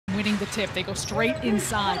winning the tip. They go straight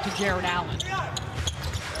inside to Jarrett Allen.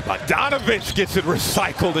 Bogdanovich gets it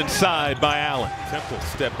recycled inside by Allen. Temple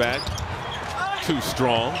step back, too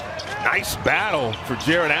strong. Nice battle for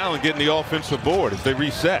Jarrett Allen getting the offensive board as they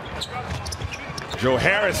reset. Joe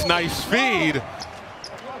Harris, nice feed.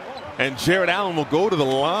 And Jarrett Allen will go to the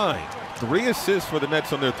line. 3 assists for the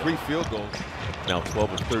Nets on their 3 field goals. Now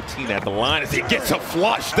 12 of 13 at the line as he gets a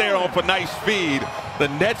flush there off a nice feed. The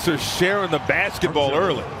Nets are sharing the basketball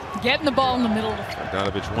early. Getting the ball in the middle of the floor.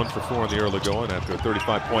 Bogdanovich 1 for 4 in the early going after a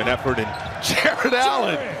 35-point effort. And Jarrett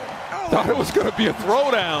Allen thought it was going to be a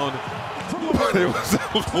throwdown, but it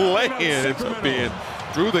was a lay-in. It's being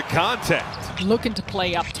through the contact. Looking to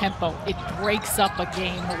play up tempo. It breaks up a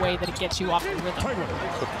game the way that it gets you off the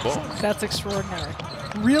rhythm. That's extraordinary.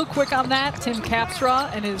 Real quick on that, Tim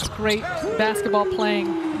Capstraw and his great basketball playing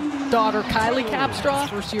daughter Kylie Capstraw.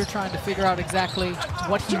 First year trying to figure out exactly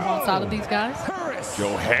what he wants out of these guys.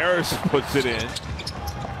 Joe Harris puts it in.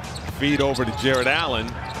 Feed over to Jarrett Allen.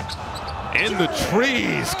 In the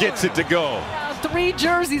trees, gets it to go. 3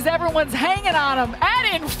 jerseys, everyone's hanging on him.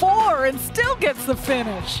 Add in 4 and still gets the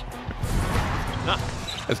finish.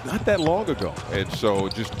 It's not that long ago, and so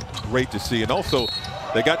just great to see. And also,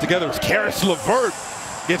 they got together as Karis LeVert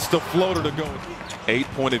gets the floater to go.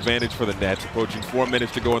 8-point advantage for the Nets, approaching 4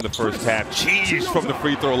 minutes to go in the first half. Cheese from the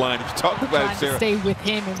free throw line. You talked about it, Sarah. Stay with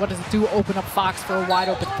him, and what does it do? Open up Fox for a wide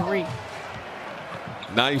open 3.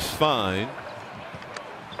 Nice find.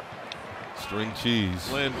 String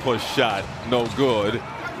cheese. Lynn push shot, no good.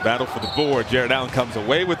 Battle for the board. Jarrett Allen comes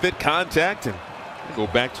away with it. Contact and go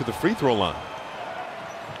back to the free throw line.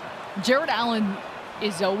 Jarrett Allen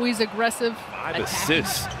is always aggressive. 5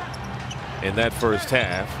 assists in that first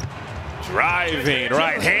half. Driving,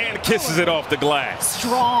 right hand, kisses it off the glass.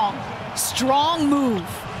 Strong move.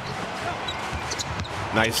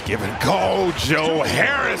 Nice give and go. Joe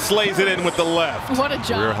Harris lays it in with the left. What a job.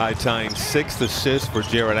 Career high tying 6th assist for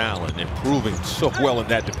Jarrett Allen, improving so well in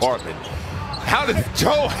that department. How did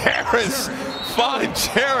Joe Harris find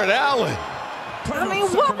Jarrett Allen? I mean,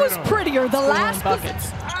 what was prettier, the last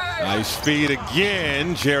buckets? Nice feed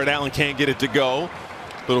again. Jarrett Allen can't get it to go.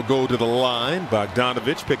 It'll go to the line.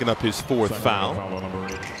 Bogdanovich picking up his 4th foul.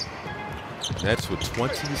 Nets with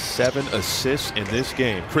 27 assists in this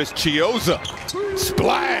game. Chris Chiozza,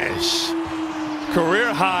 splash.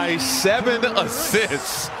 Career high 7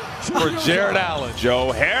 assists for Jarrett Allen.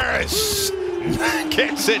 Joe Harris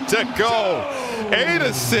gets it to go. 8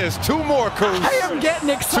 assists, 2 more, Cruz. I am getting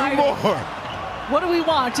excited. 2 more. What do we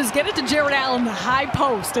want? Just get it to Jarrett Allen, the high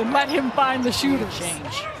post, and let him find the shooter.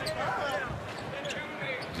 Change.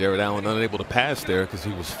 Jarrett Allen unable to pass there because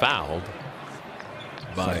he was fouled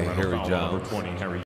by Harry Giles.